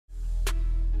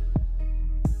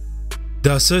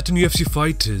There are certain UFC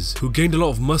fighters who gained a lot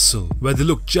of muscle where they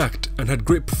looked jacked and had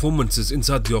great performances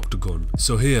inside the octagon.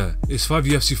 So here is 5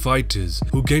 UFC fighters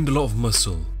who gained a lot of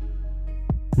muscle.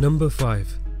 Number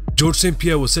 5. George St.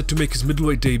 Pierre was set to make his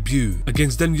middleweight debut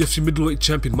against then UFC middleweight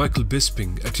champion Michael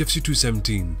Bisping at UFC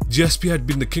 217. GSP had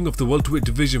been the king of the welterweight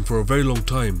division for a very long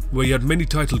time, where he had many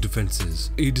title defenses.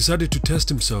 He decided to test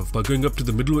himself by going up to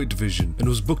the middleweight division and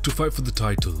was booked to fight for the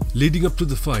title. Leading up to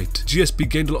the fight, GSP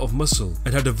gained a lot of muscle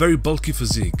and had a very bulky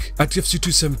physique. At UFC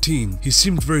 217, he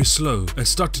seemed very slow and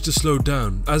started to slow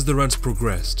down as the rounds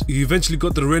progressed. He eventually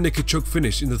got the rear naked choke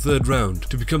finish in the 3rd round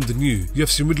to become the new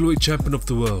UFC middleweight champion of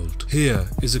the world. Here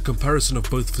is a comparison of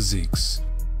both physiques.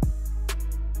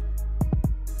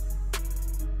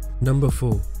 Number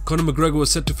 4. Conor McGregor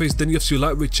was set to face then UFC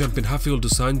lightweight champion Rafael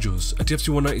dos Anjos at UFC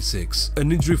 196.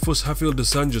 An injury forced Rafael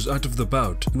dos Anjos out of the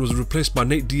bout and was replaced by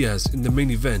Nate Diaz in the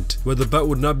main event, where the bout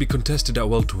would now be contested at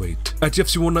welterweight. At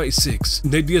UFC 196,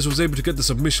 Nate Diaz was able to get the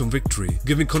submission victory,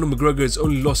 giving Conor McGregor his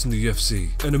only loss in the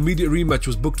UFC. An immediate rematch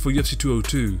was booked for UFC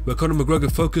 202, where Conor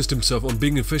McGregor focused himself on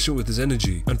being efficient with his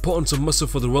energy and put on some muscle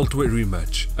for the welterweight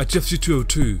rematch. At UFC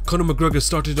 202, Conor McGregor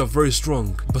started off very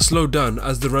strong, but slowed down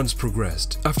as the rounds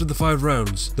progressed. After the 5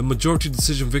 rounds, the majority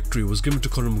decision victory was given to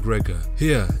Conor McGregor.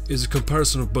 Here is a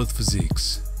comparison of both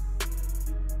physiques.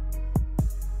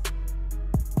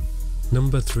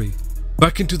 Number 3.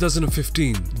 Back in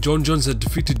 2015, Jon Jones had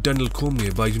defeated Daniel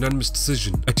Cormier by unanimous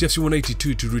decision at UFC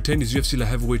 182 to retain his UFC light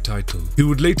heavyweight title. He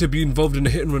would later be involved in a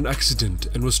hit-and-run accident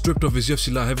and was stripped of his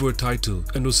UFC light heavyweight title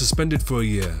and was suspended for a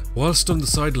year. Whilst on the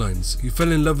sidelines, he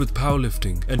fell in love with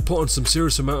powerlifting and put on some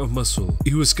serious amount of muscle.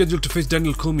 He was scheduled to face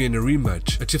Daniel Cormier in a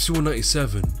rematch at UFC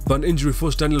 197, but an injury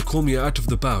forced Daniel Cormier out of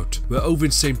the bout, where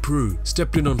Ovin St. Preux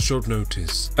stepped in on short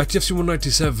notice. At UFC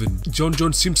 197, Jon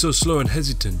Jones seemed so slow and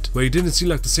hesitant, where he didn't seem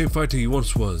like the same fighter he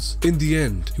once was. In the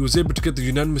end, he was able to get the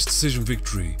unanimous decision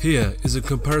victory. Here is a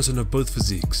comparison of both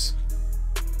physiques.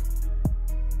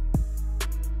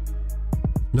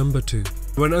 Number 2.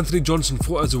 When Anthony Johnson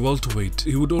fought as a welterweight,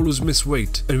 he would always miss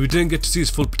weight and we didn't get to see his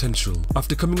full potential.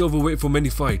 After coming overweight for many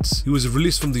fights, he was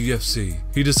released from the UFC.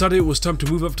 He decided it was time to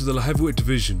move up to the light heavyweight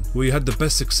division, where he had the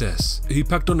best success. He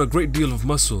packed on a great deal of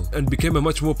muscle and became a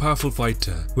much more powerful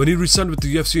fighter. When he re-signed with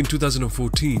the UFC in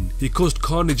 2014, he caused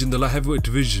carnage in the light heavyweight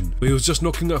division, where he was just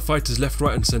knocking out fighters left,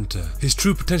 right and centre. His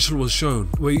true potential was shown,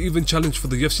 where he even challenged for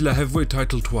the UFC light heavyweight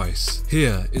title twice.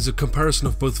 Here is a comparison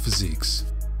of both physiques.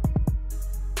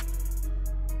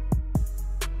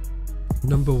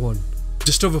 Number 1.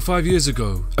 Just over 5 years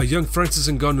ago, a young Francis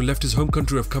Ngannou left his home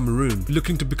country of Cameroon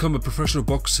looking to become a professional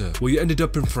boxer, where he ended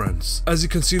up in France. As you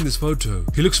can see in this photo,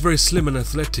 he looks very slim and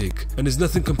athletic and is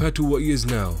nothing compared to what he is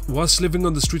now. Whilst living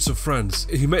on the streets of France,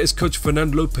 he met his coach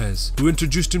Fernand Lopez, who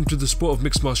introduced him to the sport of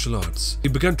mixed martial arts. He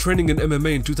began training in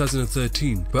MMA in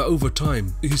 2013, but over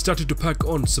time, he started to pack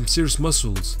on some serious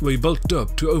muscles, where he bulked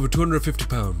up to over 250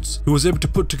 pounds. He was able to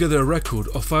put together a record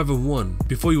of 5-1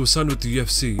 before he was signed with the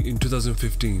UFC in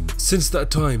 2015. Since that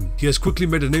time, he has quickly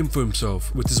made a name for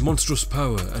himself with his monstrous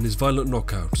power and his violent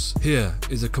knockouts. Here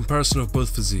is a comparison of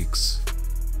both physiques.